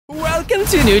Welcome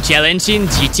to a new challenge in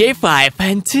GTA 5,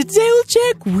 and today we'll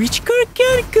check which car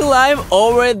can climb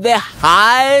over the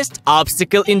highest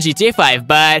obstacle in GTA 5,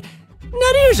 but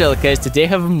not usual, because today I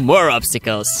have more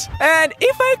obstacles. And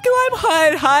if I climb high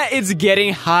and high, it's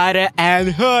getting harder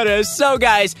and harder. So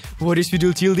guys, watch this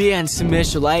video till the end,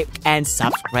 smash a like and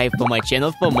subscribe for my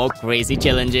channel for more crazy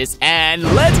challenges, and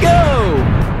let's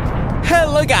go!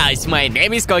 Hello guys, my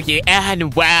name is Koki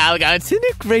and welcome to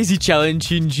the crazy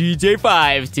challenge in GTA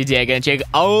 5. Today I'm gonna check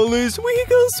all these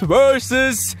vehicles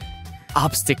versus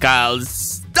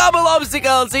obstacles. Double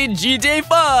obstacles in GTA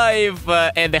 5.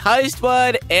 And the highest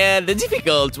one and the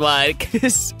difficult one.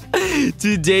 Because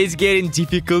today's getting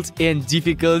difficult and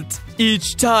difficult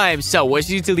each time. So watch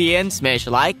it till the end, smash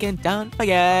a like and don't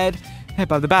forget,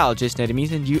 tap on the bell just to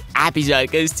miss a new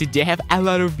episode. Because today I have a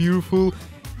lot of beautiful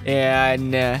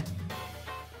and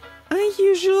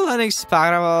unusual,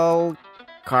 unexpected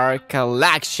car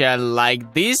collection,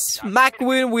 like this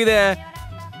McQueen with a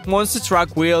monster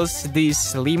truck wheels,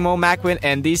 this limo McQueen,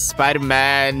 and this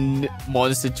Spider-Man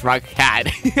monster truck hat.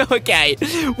 Okay,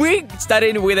 we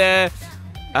started with a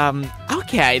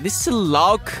okay, this is a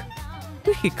lock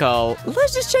vehicle.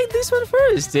 Let's just check this one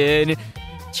first and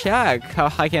check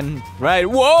how I can ride.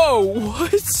 Whoa,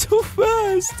 it's so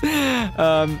fast.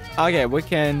 Okay, we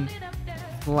can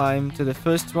climb to the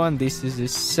first one. This is the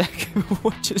second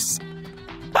one. Just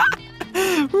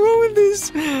ruin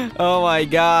this. Oh my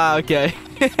god. Okay.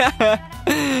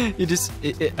 You just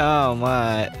oh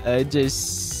my, I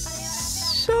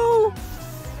just so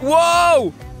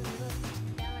whoa,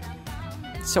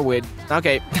 so weird.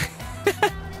 Okay.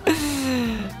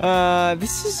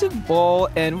 This is a ball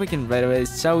and we can ride away.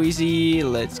 It's so easy.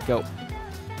 Let's go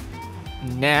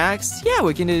next. Yeah,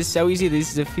 we can do this so easy. This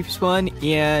is the fifth one,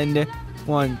 and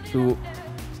 1, 2,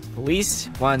 please.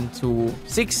 1, 2,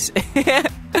 6.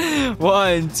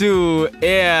 1, 2,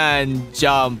 and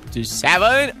jump to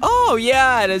 7. Oh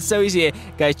yeah, that's so easy.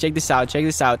 Guys, check this out. Check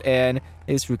this out. And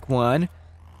it's Rick 1,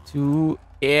 2,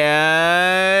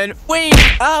 and wait.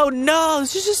 Oh no,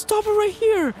 let's just stop it right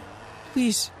here.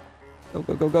 Please. Go,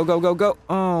 go, go, go, go, go, go.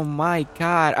 Oh my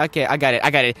god. Okay, I got it.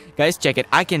 I got it. Guys, check it.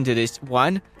 I can do this.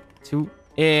 1, 2,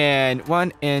 and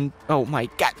 1, and oh my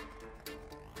god.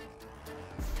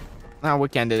 Now we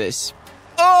can do this.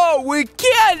 Oh, we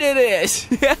can do this!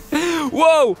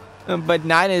 Whoa! But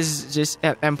 9 is just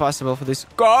impossible for this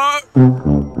car.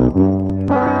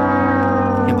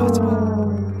 Impossible.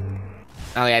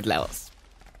 I only had levels.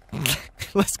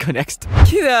 Let's go next.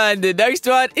 The next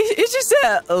one is just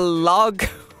a log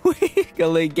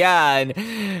vehicle again.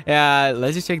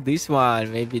 Let's just check this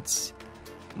one. Maybe it's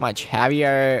much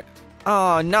heavier.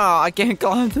 Oh no, I can't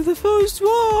climb to the first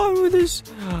one with this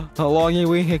loggy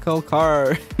vehicle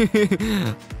car.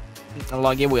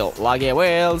 Loggy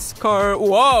wheels car.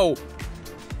 Whoa!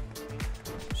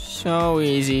 So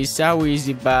easy,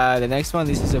 but the next one,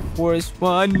 this is the fourth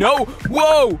one. No!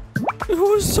 Whoa! It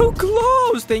was so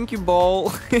close! Thank you,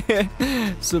 ball.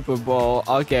 Super ball.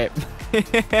 Okay.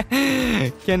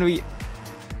 Can we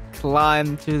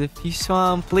climb to the fifth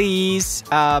one, please?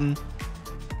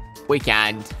 We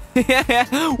can't.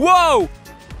 Whoa!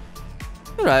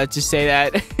 I'd rather just say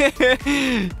that.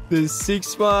 The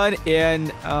sixth one, and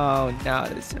oh no,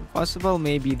 that's impossible.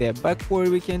 Maybe the backward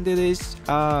we can do this.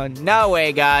 No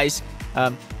way, guys.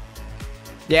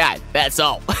 Yeah, that's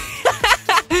all.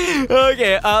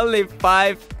 Okay, only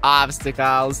 5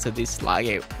 obstacles to this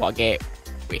loggy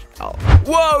vehicle.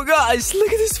 Whoa, guys, look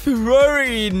at this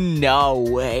Ferrari. No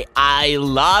way. I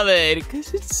love it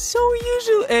because it's so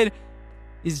usual and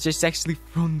it's just actually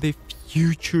from the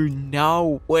future.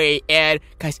 No way. And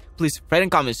guys, please write in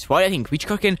comments what I think. Which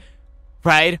car can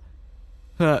ride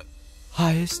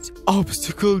highest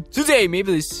obstacle today?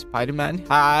 Maybe this Spider-Man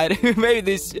hat, maybe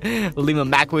this limo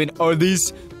McQueen, or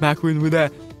this McQueen with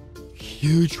a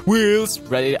huge wheels.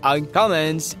 Write it on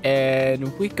comments,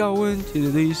 and we going to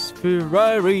this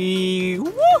Ferrari.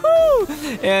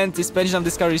 Woohoo! And the suspension of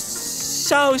this car is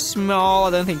so small. I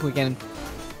don't think we can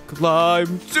climb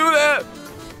to the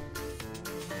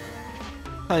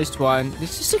highest one.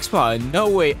 This is 6th one. No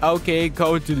way. Okay,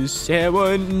 go to the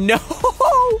 7. No!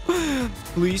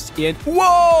 Please, and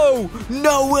whoa!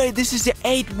 No way! This is the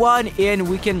 8th one, and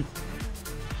we can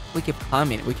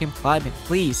climb it. We can climb it,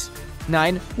 please.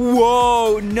 9.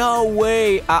 Whoa! No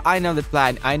way! I know the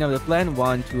plan.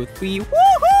 1, 2, 3.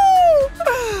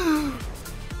 Woohoo!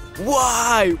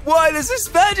 Why? Why the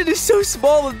suspension is so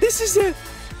small? This is the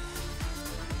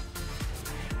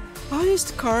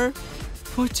highest car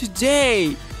for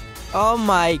today. Oh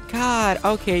my god.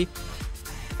 Okay.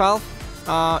 12.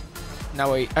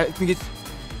 No wait. I think it's.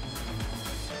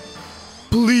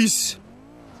 Please.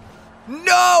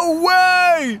 No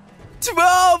way!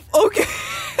 12! Okay.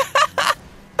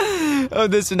 Oh,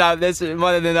 that's enough. That's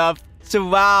more than enough.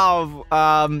 12.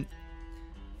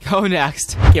 Go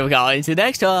next. Okay, we're going to the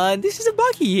next one. This is a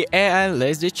buggy, and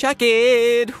let's just check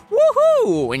it.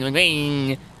 Woohoo! Wing, wing,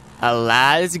 wing.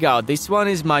 Let's go. This one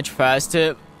is much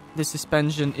faster. The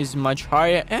suspension is much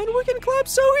higher, and we can climb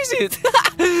so easy.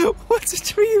 What the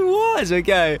tree was?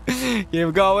 Okay,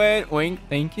 keep going. Wing,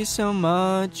 thank you so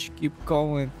much. Keep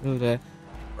going through the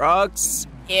rocks,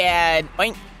 and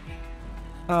wing.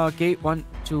 Okay, 1,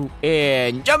 2,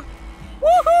 and jump.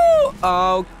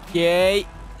 Woohoo! Okay.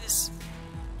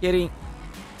 Getting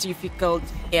difficult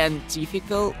and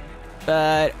difficult,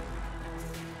 but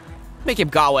make him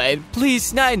go in,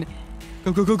 please. 9.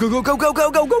 Go, go, go, go, go, go, go,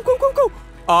 go, go, go, go, go, go.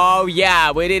 Oh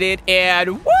yeah, we did it, and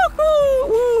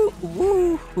woohoo,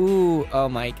 woo, woohoo. Oh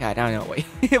my god, I don't know, wait.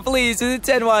 Please, do the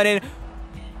 10 one in.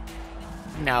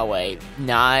 No, wait,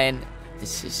 9.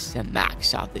 This is the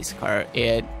max of this car,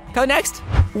 and go next.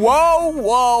 Whoa,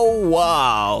 whoa,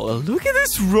 whoa. Look at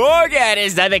this rocket.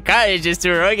 It's not the car, it's just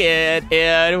a rocket.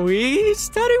 And we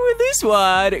started with this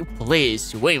one.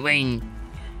 Please, wing, wing.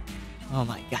 Oh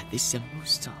my god, this is a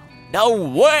Mustang. No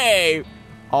way.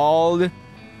 All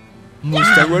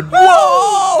Mustang went.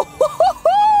 Whoa!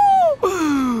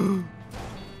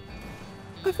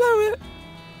 I found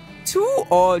 2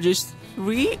 or just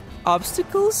 3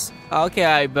 obstacles.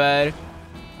 Okay, but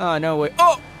oh no way.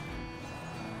 Oh!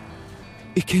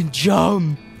 It can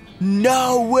jump.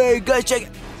 No way, guys, check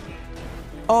it.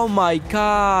 Oh my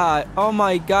god. Oh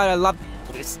my god, I love.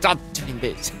 Stop doing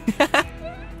this.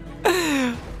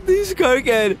 This car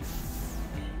can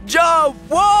jump.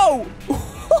 Whoa.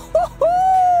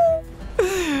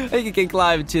 I think you can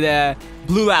climb to the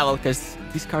blue level because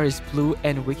this car is blue,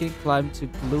 and we can climb to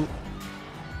blue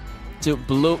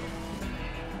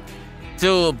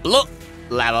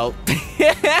level.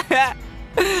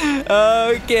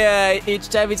 Okay, each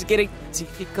time it's getting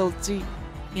difficulty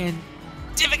and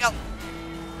difficult.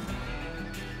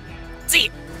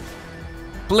 See,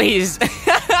 please,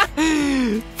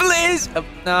 please.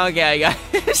 Okay,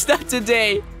 guys, not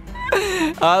today.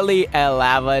 Only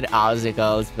 11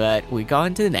 obstacles, but we go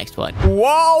on to the next one.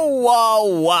 Whoa, whoa,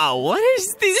 whoa! What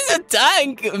is this? Is a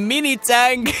tank, a mini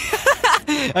tank.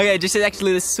 Okay, this is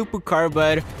actually the supercar,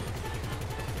 but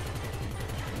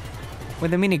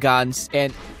with the miniguns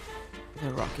and the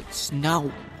rockets. No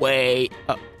way.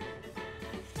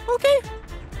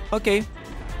 Okay.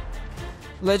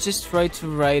 Let's just try to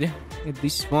ride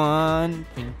this one.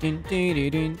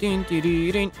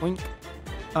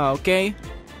 Okay.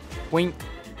 Wink.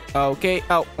 Okay.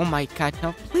 Oh my god.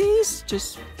 Now please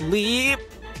just flip.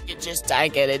 You just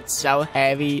tank it. It's so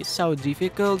heavy. So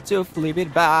difficult to flip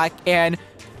it back. And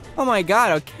oh my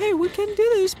god. Okay, we can do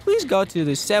this. Please go to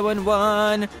the 7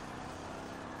 one.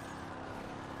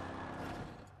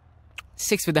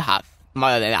 6.5.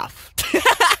 More than enough.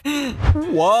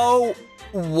 Whoa.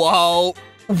 Whoa.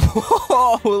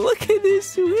 Whoa. Look at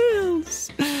these wheels.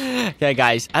 Okay,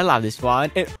 guys. I love this one.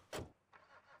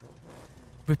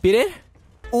 Repeat it.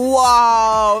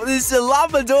 Wow. This is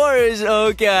lava doors.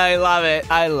 Okay, I love it.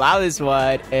 I love this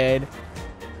one. And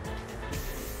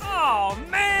oh,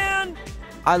 man.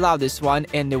 I love this one.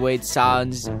 And the way it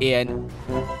sounds. And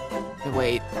the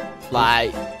way it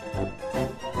flies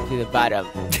to the bottom.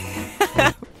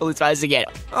 Let's try this again.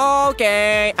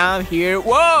 Okay, I'm here.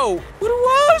 Whoa! What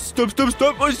was? Stop!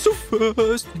 I'm so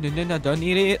fast. No, don't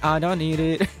need it. I don't need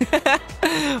it.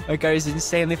 My car is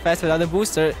insanely fast without the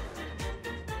booster.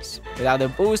 Without the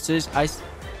boosters,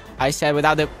 I said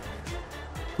without the.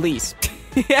 Please.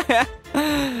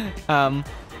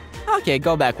 Okay,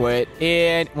 go backward.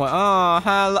 And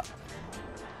oh,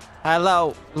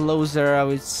 hello, loser. I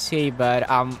would say, but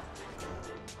I'm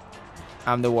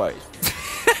the worst.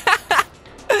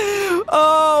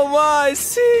 Oh my,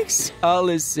 6.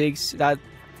 Only 6. That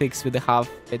 6.5.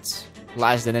 It's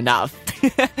less than enough.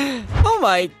 Oh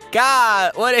my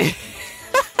god. What is...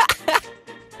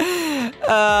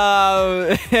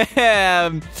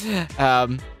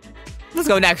 Let's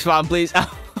go next one, please.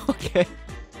 Okay.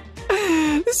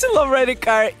 This is a low-rated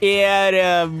car,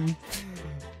 and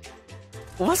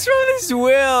what's wrong with these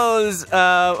wheels?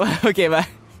 Okay, bye.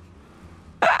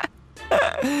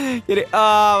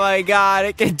 Oh my god,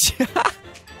 I can jump.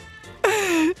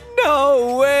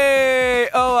 No way.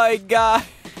 Oh my god.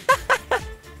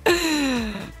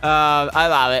 I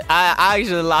love it. I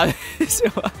actually love this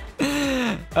one.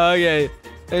 Okay,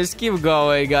 let's keep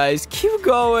going, guys. Keep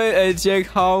going and check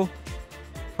how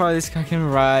far this car can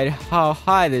ride, how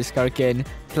high this car can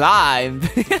climb.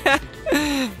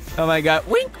 Oh my god.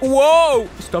 Wink. Whoa.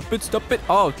 Stop it. Stop it.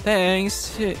 Oh,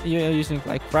 thanks. You're using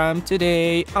like RAM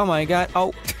today. Oh my god.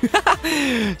 Oh.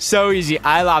 So easy.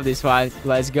 I love this one.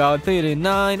 Let's go to the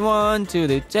 9-1 to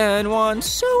the 10-1.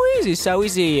 So easy. So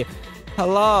easy.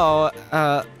 Hello.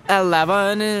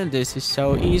 11. This is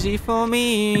so easy for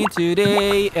me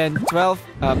today. And 12.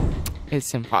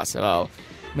 It's impossible.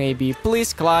 Maybe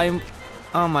please climb.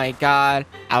 Oh my god.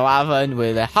 11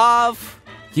 with a half.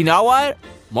 You know what?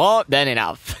 More than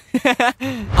enough.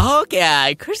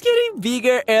 Okay, course getting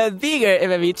bigger and bigger. And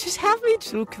maybe just help me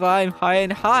to climb higher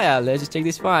and higher. Let's just take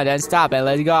this one and stop and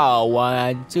let's go.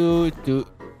 1, 2, 2.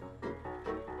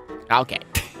 Okay.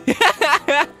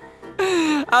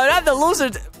 I'm not the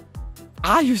loser.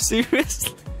 Are you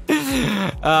serious?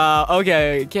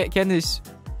 Okay, can this...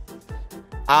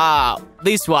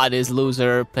 this one is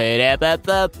loser.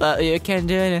 You can't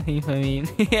do anything for me.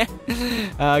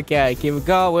 Okay, keep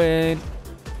going.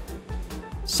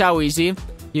 So easy.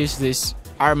 Use this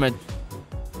armored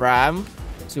ramp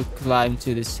to climb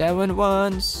to the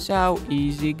 7-1. So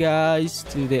easy, guys.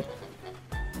 To the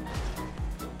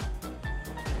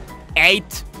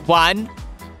 8-1.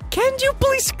 Can you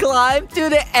please climb to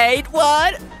the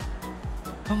 8-1?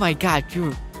 Oh my god,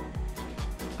 you.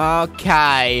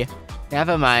 Okay.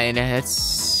 Never mind. That's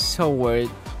so weird.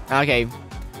 Okay.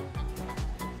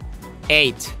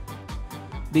 8.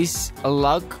 This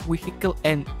log vehicle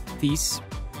and this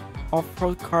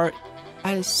off-road car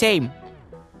are the same.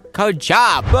 Good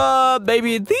job. But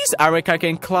maybe this armored car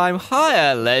can climb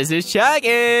higher. Let's just check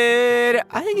it.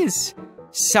 I think it's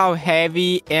so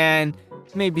heavy and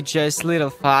maybe just a little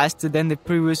faster than the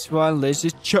previous one. Let's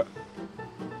just check.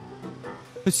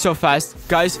 It's so fast.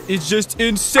 Guys, it's just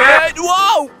insane.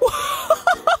 Whoa!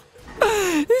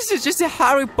 This is just a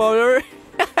Harry Potter.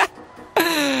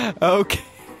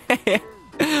 Okay.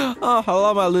 Oh,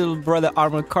 hello, my little brother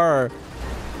armored car.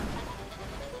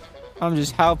 I'm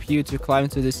just help you to climb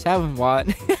to the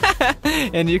 7-1.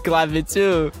 And you climb it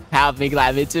too. Help me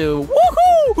climb it too.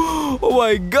 Woohoo! Oh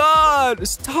my god!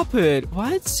 Stop it.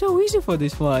 Why it's so easy for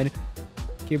this one?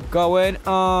 Keep going.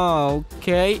 Oh,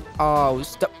 okay. Oh,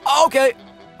 stop. Okay.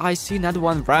 I see another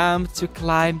one ramp to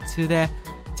climb to the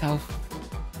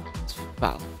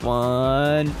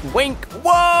 12-1. Wink.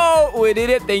 Whoa! We did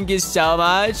it. Thank you so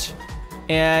much.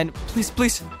 And please,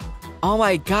 please. Oh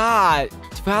my god.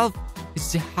 12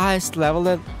 is the highest level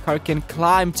that car can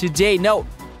climb today. No,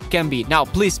 can be. Now,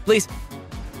 please, please.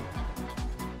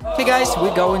 Okay, guys,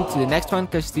 we're going to the next one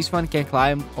because this one can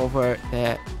climb over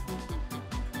the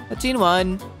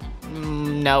 13-1.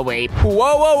 No, wait. Whoa,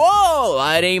 whoa, whoa!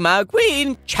 Lightning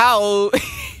McQueen. Ciao.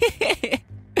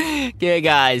 Okay,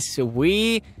 guys, so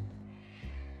we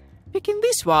picking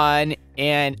this one,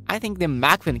 and I think the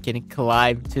McQueen can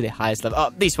climb to the highest level.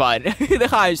 Oh, this one, the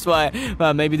highest one.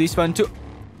 Well, maybe this one too.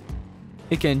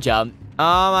 It can jump.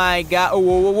 Oh my god! Whoa,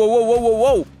 whoa, whoa, whoa, whoa, whoa,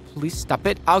 whoa! Please stop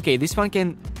it. Okay, this one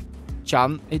can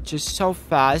jump. It's just so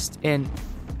fast, and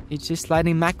it's just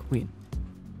Lightning McQueen.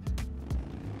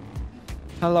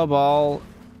 Hello, ball.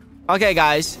 Okay,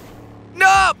 guys. No!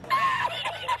 I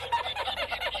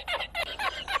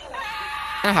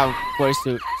don't have words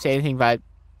to say anything, but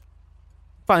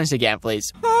once again,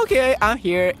 please. Okay, I'm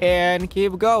here and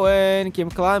keep going,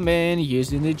 keep climbing,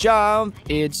 using the jump.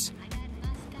 It's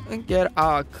get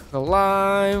a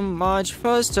climb much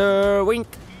faster. Wink.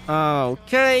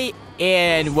 Okay,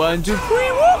 and 1, 2, 3.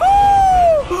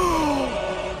 Woohoo!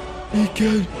 He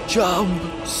can jump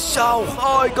so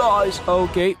high, guys.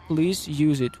 Okay, please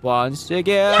use it once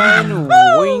again.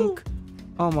 Wink.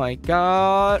 Oh my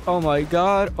god. Oh my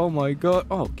god. Oh my god.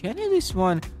 Oh, can I this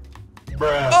one?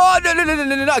 Bruh. Oh, no, no, no, no,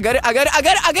 no, no. I got it. I got it. I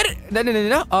got it. I got it. No, no, no,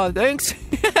 no. Oh, thanks.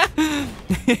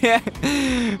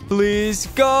 Please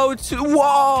go to...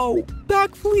 Whoa.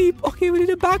 Backflip. Okay, we did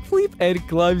a backflip and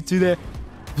climb to the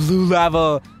blue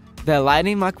level. The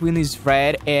Lightning McQueen is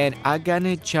red, and I'm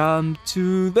gonna jump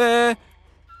to the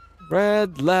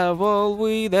red level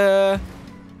with the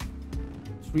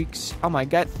tricks. Oh my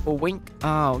god, a wink.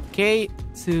 Okay,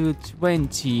 to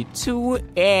 22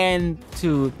 and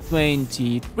to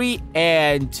 23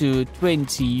 and to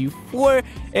 24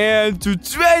 and to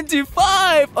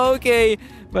 25. Okay,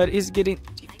 but it's getting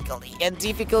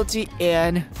difficulty,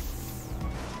 and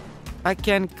I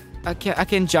can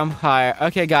jump higher.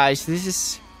 Okay, guys, this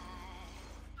is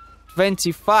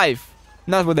 25.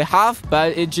 Not with a half,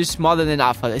 but it's just more than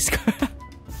enough for this car.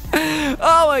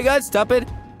 Oh my god, stop it.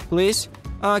 Please.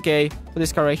 Okay, put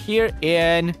this car right here,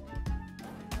 and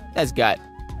that's good.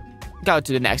 Go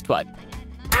to the next one.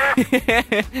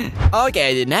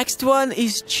 Okay, the next one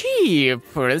is cheap.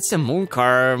 It's a moon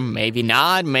car. Maybe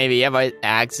not, maybe yeah, but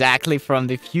exactly from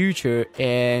the future.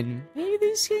 And maybe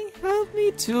please can you help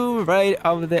me to ride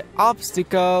over the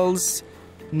obstacles?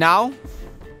 Now?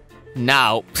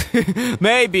 Now.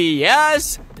 Maybe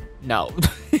yes? No.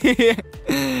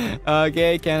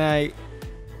 Okay, can I?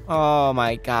 Oh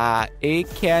my god. It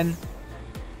can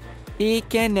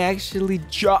actually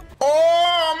jump.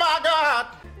 Oh my god!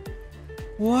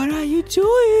 What are you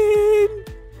doing?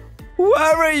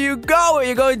 Where are you going?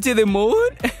 You're going to the moon?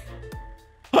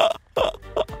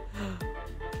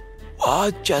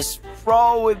 What just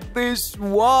wrong with this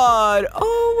one?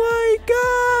 Oh my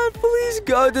god! Please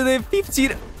go to the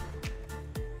 15.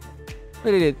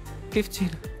 What is it? 15.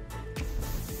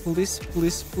 Please,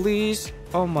 please, please.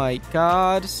 Oh my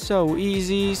god. So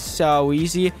easy, so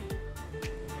easy.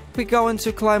 We're going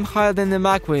to climb higher than the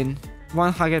McQueen.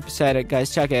 100%,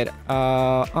 guys. Check it.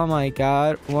 Oh my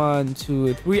god. 1,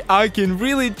 2, 3. I can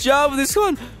really jump this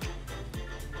one.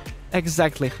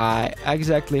 Exactly high.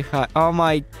 Exactly high. Oh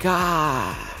my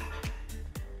god.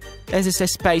 This is a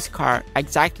space car.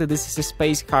 Exactly, this is a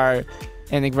space car.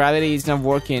 And the gravity is not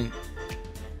working.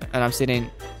 And I'm sitting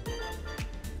in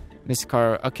this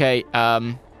car. Okay,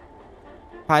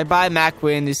 bye-bye,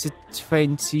 McQueen. This is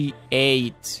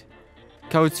 28.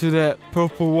 Go to the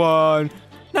purple one.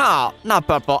 No, not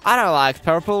purple. I don't like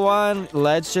purple one.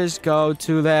 Let's just go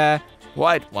to the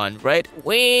white one, right?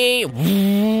 Wee!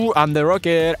 I'm the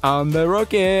rocket. I'm the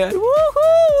rocket.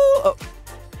 Woohoo!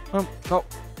 Go.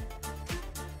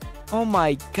 Oh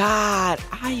my god.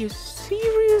 Are you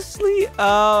seriously?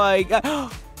 Oh my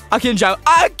god. I can't jump.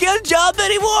 I can't jump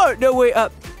anymore. No, wait. The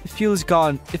fuel's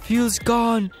gone. The fuel's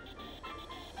gone.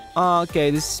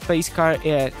 Okay, this space car.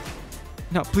 Yeah.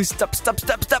 No, please stop.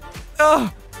 Oh.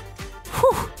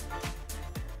 Whew.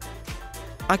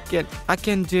 I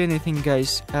can't do anything,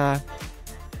 guys.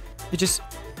 It's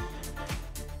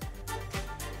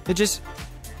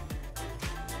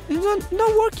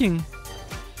not working.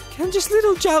 Can just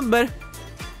little jump, but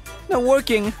not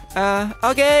working.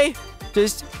 Okay,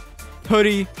 just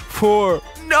 34.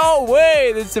 No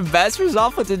way! That's the best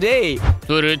result for today.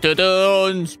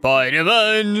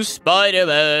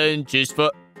 Spider-Man, just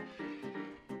for.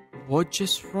 What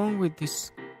just wrong with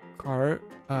this car?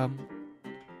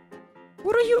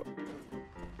 What are you?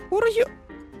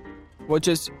 What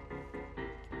just?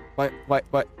 What?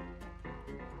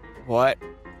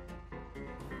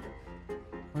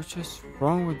 What's just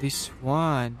wrong with this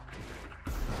one?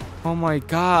 Oh my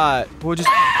god! What just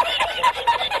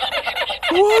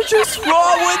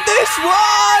wrong with this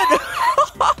one?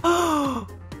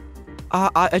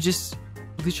 I just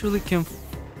literally can.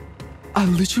 I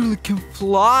literally can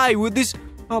fly with this.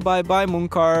 Oh, bye, moon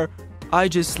car. I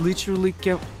just literally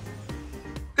can.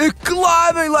 It's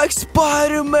climbing like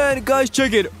Spider-Man, guys.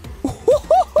 Check it.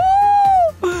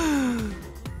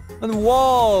 On the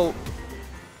wall.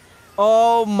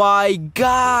 Oh my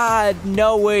god.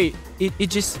 No way. It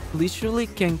just literally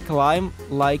can climb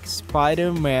like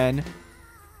Spider-Man.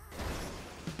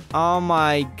 Oh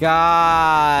my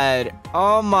god.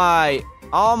 Oh my.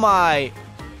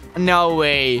 No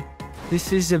way.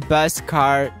 This is the best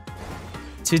car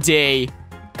today.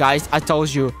 Guys, I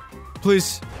told you.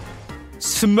 Please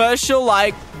smash a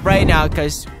like right now,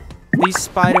 because this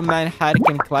Spider-Man hat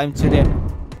can climb to the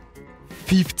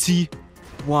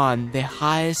 51, the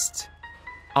highest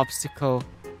obstacle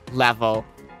level.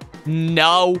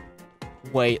 No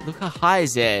way. Look how high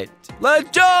is it. Let's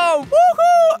jump.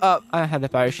 Woohoo! I had the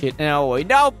parachute. No way.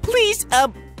 No, please.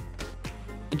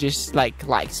 Just like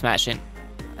smashing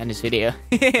on this video.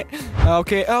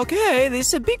 Okay. This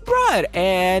is a big ride,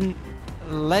 and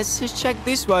let's just check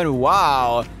this one.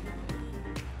 Wow.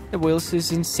 The wheels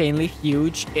is insanely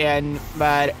huge,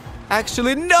 but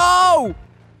actually no!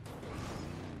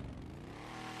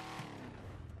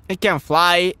 It can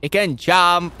fly, it can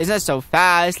jump, it's not so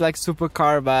fast like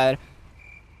supercar, but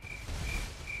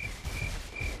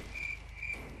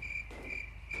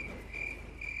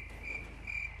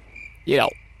you know.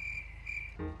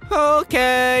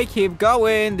 Okay, keep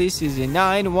going. This is a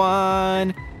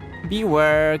 9-1.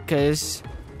 Beware, cause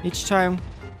each time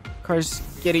car's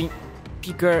getting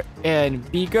bigger and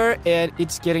bigger, and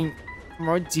it's getting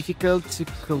more difficult to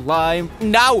climb.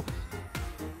 No!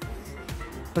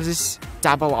 This is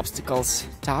double obstacles.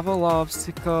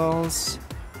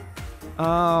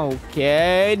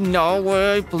 Okay, no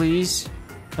way, please.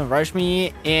 Don't rush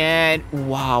me. And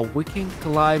wow, we can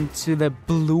climb to the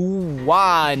blue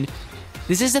one.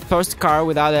 This is the first car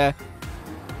without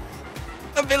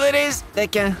abilities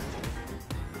that can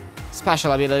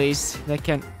special abilities that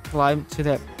can climb to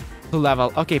the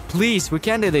level. Okay, please, we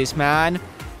can do this, man.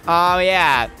 Oh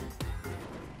yeah.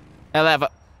 11.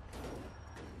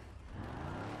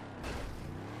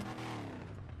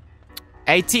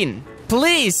 18.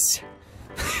 Please.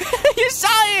 You saw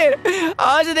it.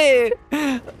 I wasn't it.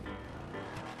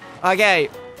 Okay,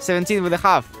 17 with a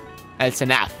half. That's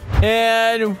enough.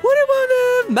 And what about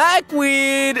the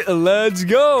McQueen? Let's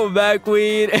go,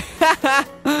 McQueen.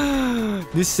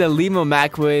 This is a limo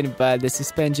McQueen, but the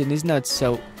suspension is not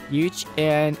so huge.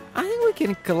 And I think we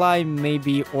can climb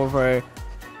maybe over.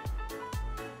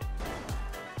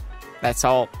 That's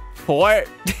all. 4.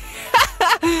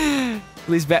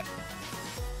 Please bet.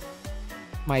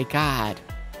 My God.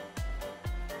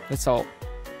 That's all.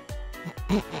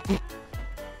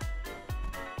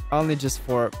 Only just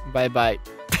 4. Bye-bye.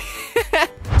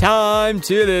 Time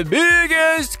to the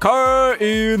biggest car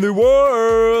in the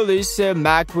world. It's a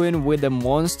McQueen with a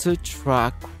monster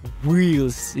truck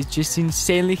wheels. It's just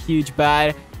insanely huge,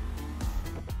 but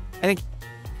I think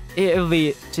it'll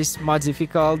be just more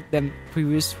difficult than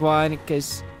previous one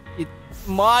because it's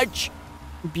much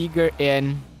bigger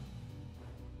and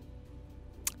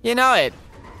you know it.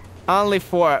 Only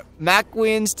 4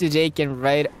 McQueens today can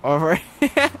ride over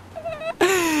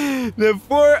the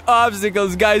 4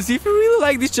 obstacles, guys. If you really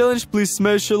like this challenge, please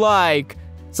smash a like.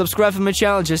 Subscribe to my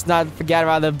channel. Just not forget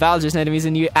about the bell just not to miss a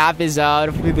new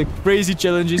episode with the crazy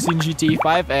challenges in GTA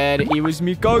 5. And it was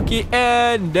me, Koki,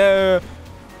 and the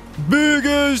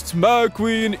biggest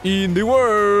McQueen in the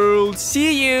world.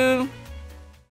 See you.